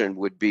conversion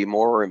would be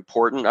more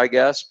important, I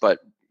guess. But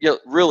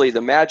really,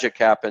 the magic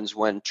happens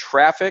when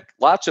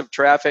lots of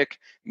traffic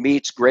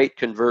meets great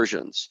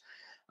conversions.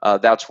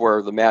 That's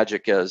where the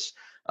magic is.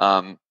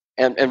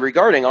 And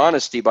regarding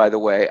honesty, by the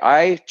way,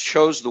 I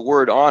chose the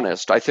word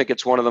honest. I think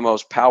it's one of the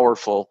most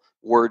powerful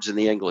words in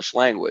the English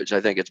language.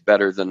 I think it's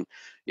better than,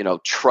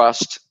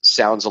 trust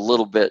sounds a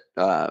little bit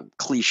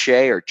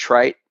cliche or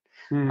trite.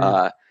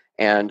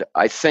 And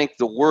I think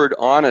the word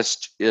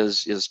honest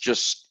is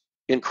just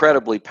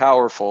incredibly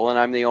powerful. And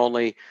I'm the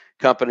only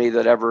company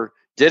that ever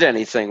did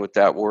anything with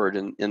that word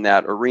in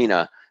that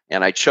arena.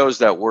 And I chose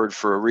that word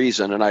for a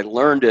reason. And I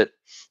learned it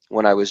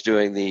when I was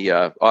doing the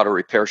auto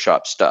repair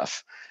shop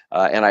stuff.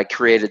 And I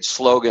created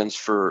slogans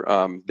for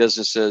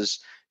businesses.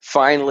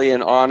 Finally,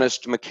 an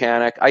honest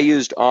mechanic. I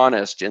used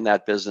honest in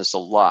that business a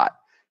lot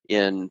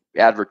in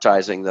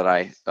advertising that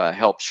I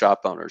help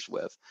shop owners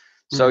with.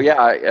 So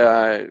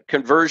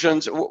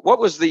conversions. What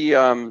was the?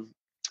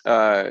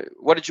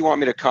 What did you want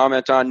me to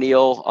comment on,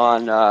 Neil?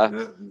 On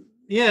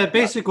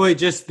basically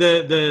just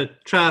the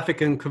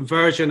traffic and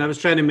conversion. I was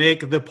trying to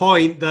make the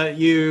point that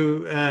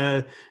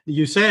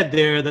you said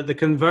there, that the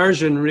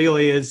conversion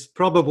really is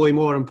probably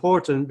more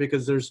important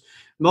because there's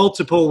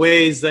multiple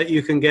ways that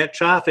you can get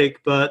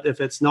traffic, but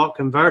if it's not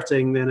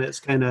converting, then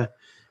it's kind of,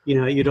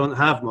 you don't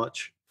have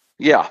much.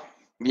 Yeah.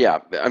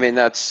 I mean,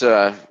 that's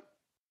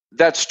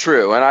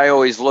true. And I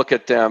always look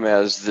at them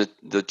as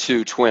the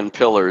two twin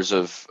pillars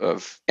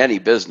of any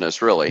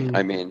business, really.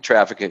 I mean,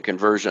 traffic and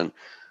conversion.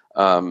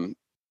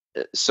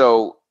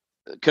 So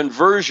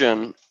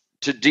conversion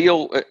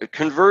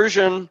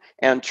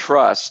and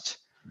trust,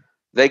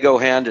 they go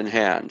hand in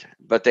hand,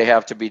 but they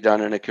have to be done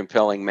in a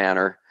compelling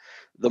manner.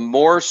 The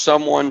more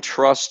someone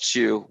trusts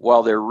you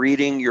while they're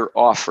reading your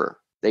offer,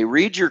 they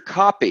read your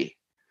copy,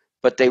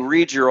 but they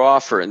read your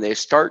offer and they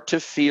start to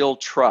feel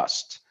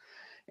trust,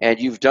 and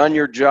you've done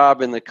your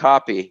job in the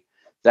copy,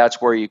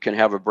 that's where you can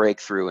have a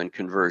breakthrough in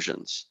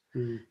conversions.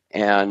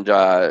 And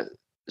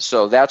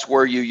so that's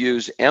where you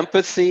use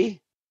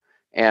empathy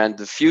and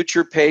the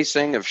future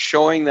pacing of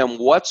showing them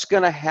what's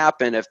going to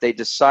happen if they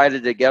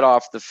decided to get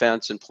off the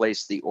fence and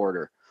place the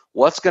order.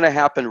 What's going to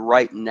happen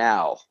right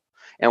now?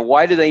 And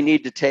why do they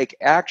need to take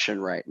action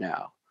right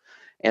now?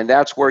 And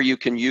that's where you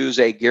can use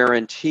a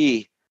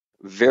guarantee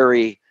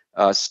very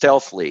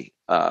stealthily.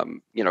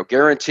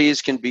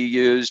 Guarantees can be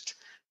used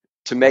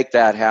to make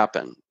that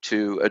happen,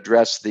 to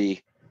address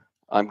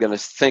I'm going to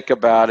think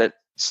about it,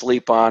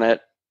 sleep on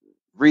it,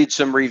 read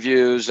some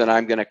reviews, and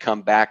I'm going to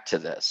come back to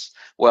this.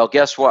 Well,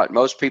 guess what?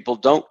 Most people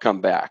don't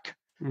come back.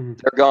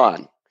 They're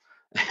gone.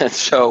 And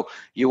so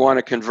you want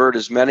to convert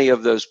as many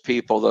of those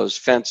people, those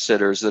fence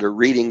sitters that are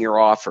reading your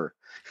offer.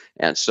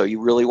 And so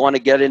you really want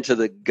to get into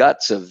the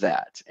guts of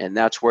that. And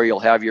that's where you'll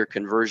have your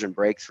conversion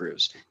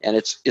breakthroughs. And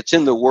it's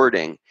in the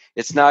wording.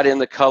 It's not in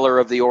the color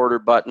of the order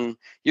button.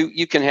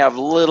 You can have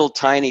little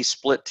tiny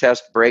split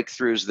test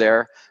breakthroughs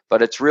there,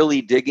 but it's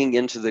really digging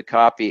into the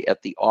copy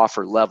at the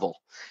offer level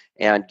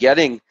and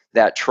getting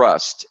that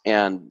trust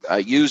and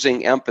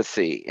using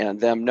empathy and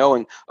them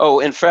knowing. Oh,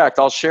 in fact,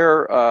 I'll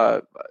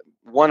share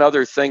one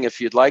other thing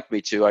if you'd like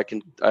me to. I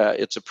can.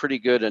 It's a pretty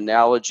good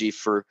analogy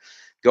for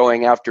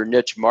going after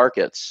niche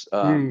markets.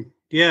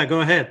 Yeah, go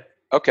ahead.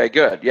 Okay,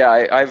 good. Yeah,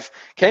 I've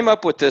came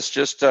up with this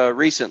just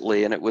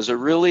recently, and it was a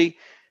really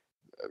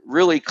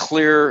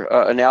clear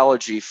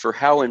analogy for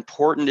how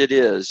important it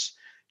is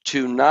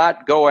to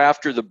not go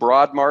after the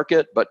broad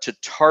market, but to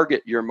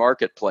target your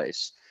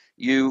marketplace.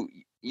 You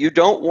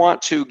don't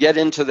want to get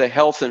into the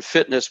health and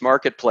fitness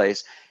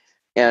marketplace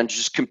and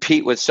just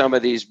compete with some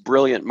of these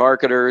brilliant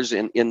marketers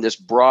in this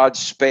broad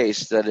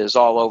space that is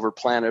all over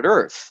planet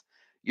Earth.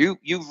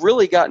 You've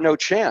really got no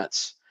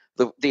chance.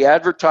 The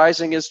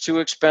advertising is too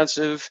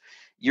expensive.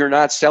 You're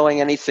not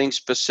selling anything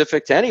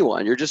specific to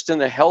anyone. You're just in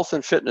the health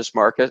and fitness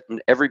market,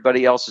 and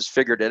everybody else has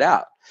figured it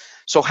out.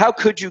 So how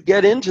could you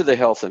get into the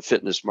health and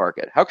fitness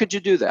market? How could you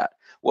do that?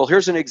 Well,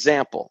 here's an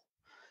example.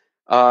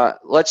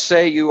 Let's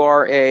say you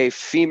are a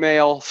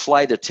female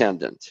flight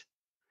attendant,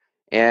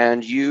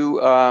 and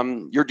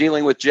you're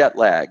dealing with jet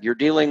lag. You're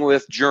dealing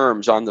with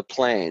germs on the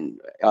plane.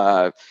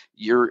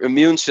 Your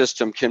immune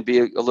system can be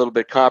a little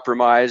bit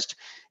compromised,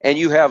 and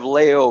you have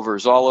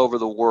layovers all over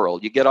the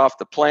world. You get off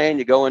the plane,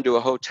 you go into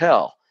a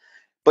hotel,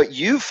 but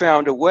you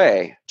found a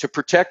way to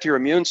protect your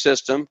immune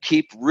system,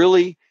 keep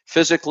really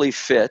physically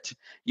fit.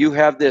 You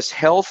have this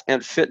health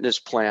and fitness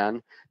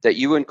plan that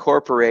you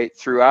incorporate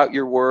throughout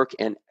your work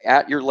and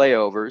at your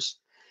layovers,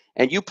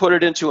 and you put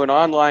it into an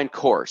online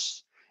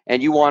course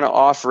and you want to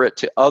offer it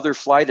to other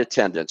flight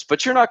attendants,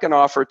 but you're not going to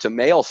offer it to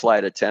male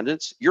flight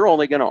attendants. You're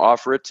only going to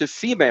offer it to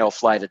female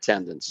flight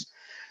attendants.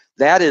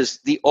 That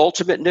is the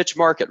ultimate niche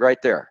market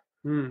right there.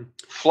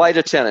 Flight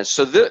attendants.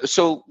 So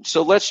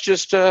let's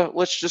just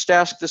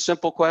ask the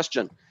simple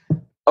question.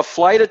 A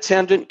flight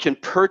attendant can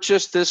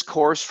purchase this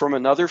course from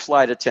another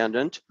flight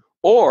attendant,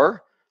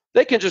 or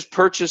they can just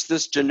purchase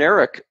this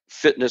generic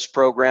fitness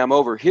program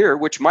over here,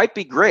 which might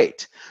be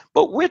great.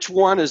 But which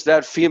one is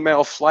that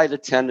female flight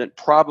attendant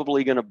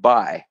probably going to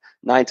buy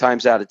 9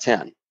 times out of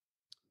 10?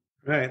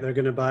 Right. They're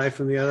going to buy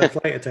from the other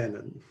flight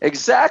attendant.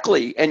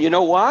 Exactly. And you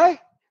know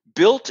why?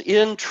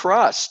 Built-in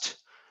trust.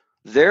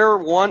 They're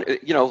one,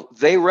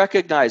 they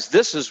recognize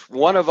this is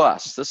one of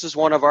us. This is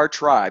one of our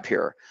tribe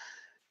here.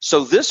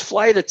 So this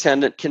flight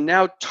attendant can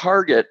now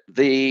target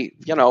the,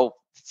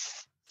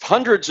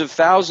 hundreds of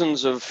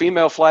thousands of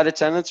female flight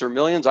attendants, or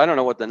millions, I don't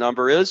know what the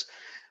number is,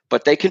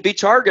 but they can be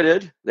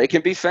targeted. They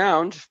can be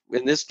found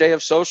in this day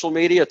of social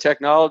media,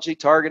 technology,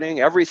 targeting,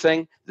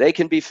 everything, they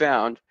can be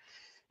found.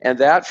 And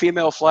that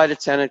female flight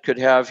attendant could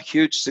have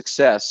huge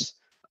success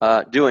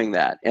doing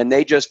that. And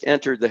they just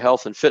entered the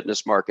health and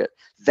fitness market.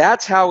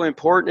 That's how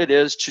important it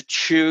is to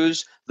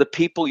choose the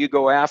people you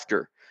go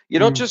after. You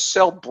don't just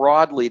sell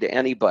broadly to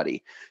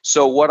anybody.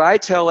 So what I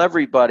tell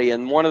everybody,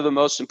 and one of the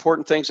most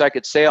important things I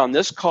could say on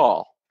this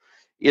call,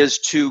 is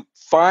to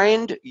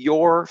find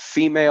your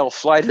female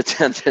flight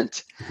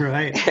attendant,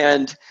 right,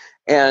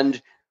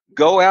 and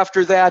go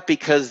after that,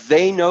 because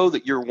they know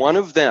that you're one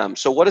of them.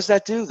 So what does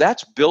that do?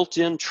 That's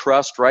built-in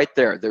trust right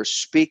there. They're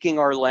speaking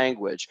our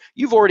language.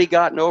 You've already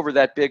gotten over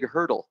that big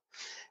hurdle.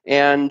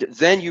 And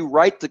then you'll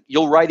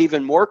write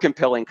even more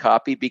compelling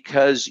copy,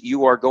 because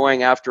you are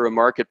going after a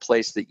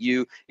marketplace that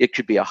it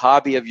could be a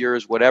hobby of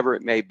yours, whatever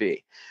it may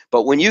be.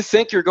 But when you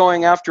think you're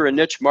going after a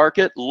niche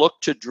market, look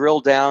to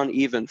drill down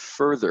even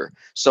further.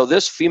 So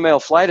this female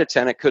flight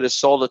attendant could have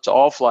sold it to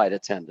all flight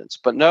attendants,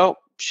 but no,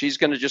 she's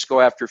going to just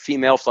go after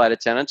female flight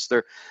attendants.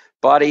 Their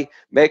body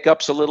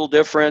makeup's a little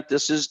different.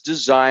 This is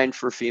designed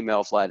for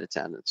female flight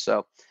attendants.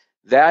 So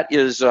that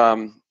is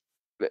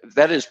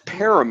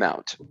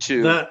paramount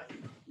to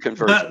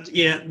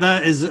conversion.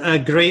 That is a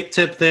great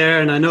tip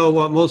there. And I know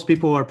what most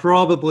people are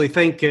probably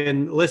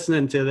thinking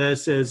listening to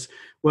this is,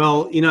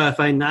 well, if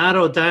I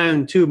narrow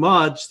down too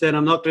much, then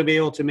I'm not going to be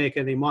able to make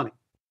any money.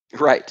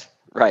 Right.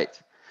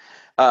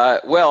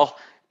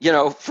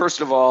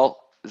 First of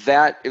all,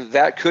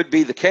 that could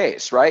be the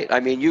case, right? I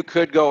mean, you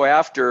could go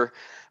after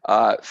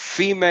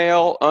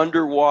female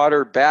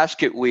underwater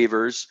basket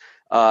weavers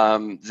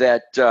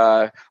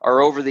that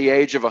are over the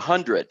age of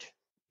 100.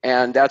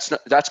 And that's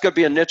going to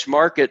be a niche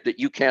market that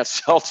you can't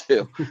sell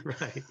to.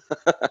 Right.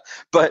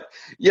 But,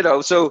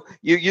 so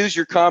you use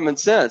your common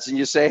sense and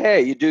you say, hey,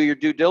 you do your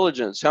due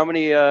diligence. How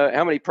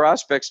many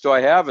prospects do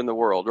I have in the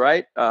world,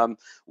 right? A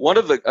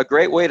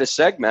great way to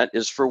segment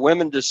is for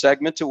women to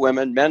segment to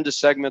women, men to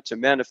segment to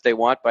men if they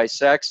want, by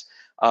sex,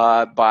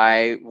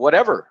 by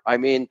whatever. I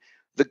mean,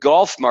 the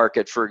golf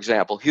market, for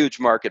example, huge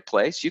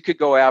marketplace. You could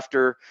go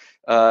after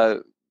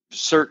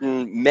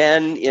certain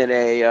men in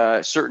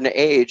a certain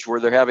age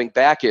where they're having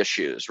back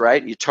issues,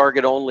 right? You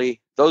target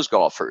only those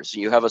golfers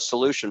and you have a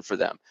solution for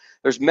them.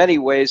 There's many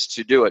ways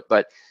to do it,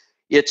 but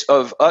it's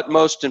of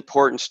utmost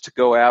importance to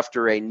go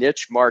after a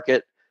niche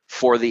market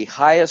for the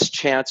highest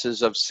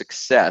chances of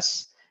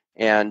success.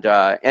 And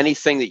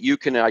anything that you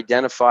can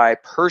identify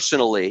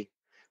personally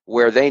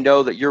where they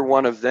know that you're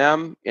one of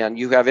them and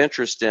you have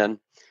interest in,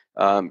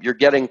 you're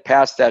getting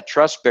past that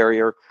trust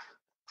barrier.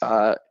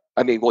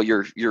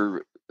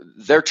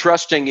 They're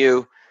trusting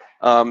you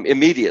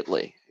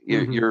immediately.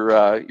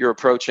 You're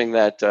approaching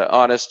that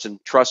honest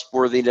and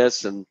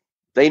trustworthiness, and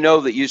they know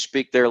that you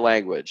speak their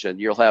language, and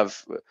you'll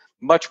have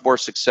much more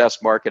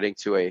success marketing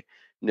to a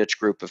niche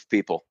group of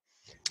people.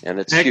 And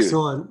it's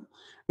excellent. Huge.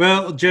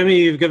 Well, Jimmy,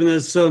 you've given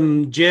us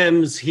some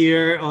gems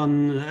here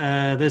on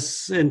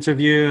this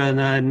interview,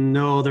 and I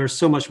know there's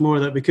so much more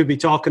that we could be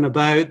talking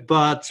about,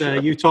 but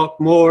you talk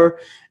more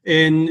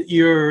in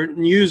your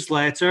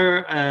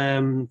newsletter.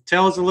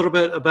 Tell us a little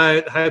bit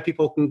about how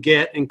people can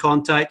get in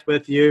contact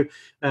with you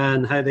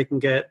and how they can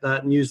get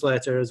that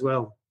newsletter as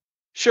well.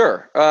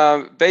 Sure.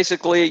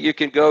 Basically, you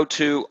can go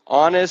to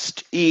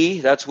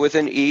HONESTE, that's with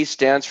an E,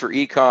 stands for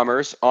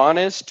e-commerce,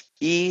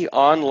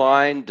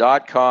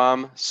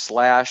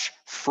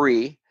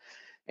 honesteonline.com/free.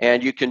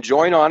 And you can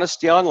join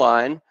Honeste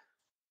Online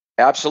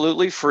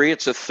absolutely free.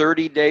 It's a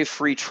 30-day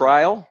free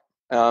trial.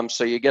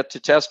 So you get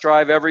to test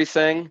drive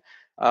everything.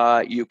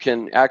 You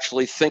can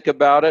actually think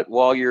about it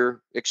while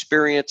you're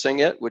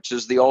experiencing it, which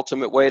is the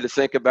ultimate way to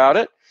think about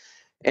it.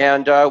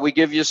 And we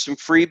give you some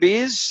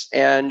freebies,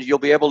 and you'll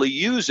be able to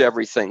use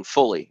everything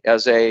fully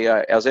as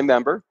a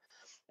member.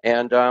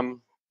 And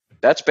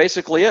that's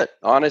basically it.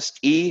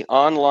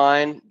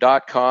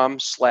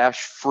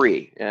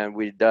 honesteonline.com/free. And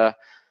we'd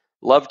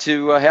love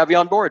to have you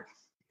on board.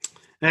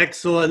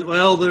 Excellent.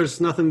 Well, there's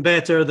nothing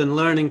better than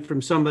learning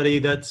from somebody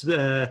that's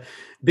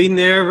been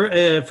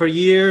there for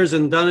years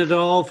and done it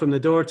all, from the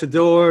door to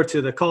door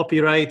to the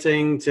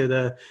copywriting to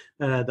the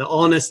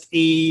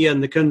HONESTe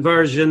and the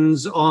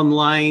conversions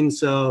online.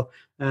 So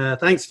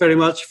thanks very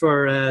much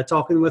for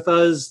talking with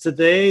us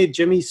today,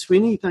 Jimmy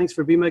Sweeney. Thanks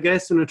for being my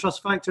guest on the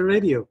Trust Factor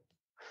Radio.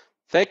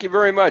 Thank you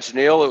very much,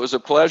 Neil. It was a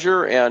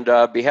pleasure, and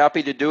be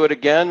happy to do it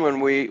again when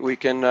we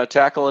can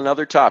tackle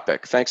another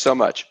topic. Thanks so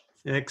much.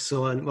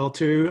 Excellent. Well,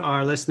 to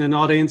our listening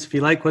audience, if you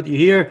like what you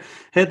hear,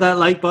 hit that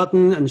like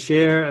button and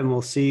share, and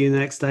we'll see you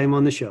next time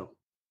on the show.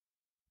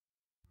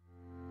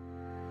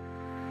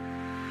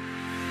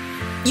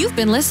 You've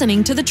been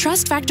listening to the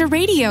Trust Factor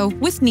Radio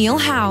with Neil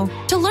Howe.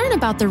 To learn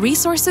about the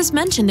resources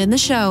mentioned in the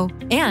show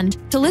and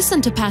to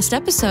listen to past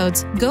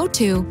episodes, go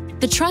to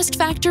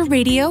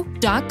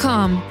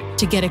thetrustfactorradio.com.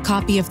 To get a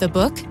copy of the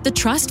book, The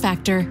Trust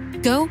Factor,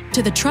 go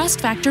to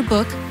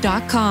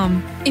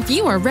thetrustfactorbook.com. If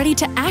you are ready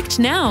to act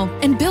now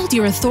and build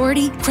your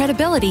authority,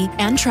 credibility,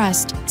 and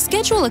trust,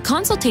 schedule a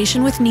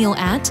consultation with Neil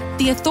at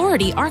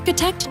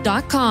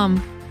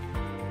theauthorityarchitect.com.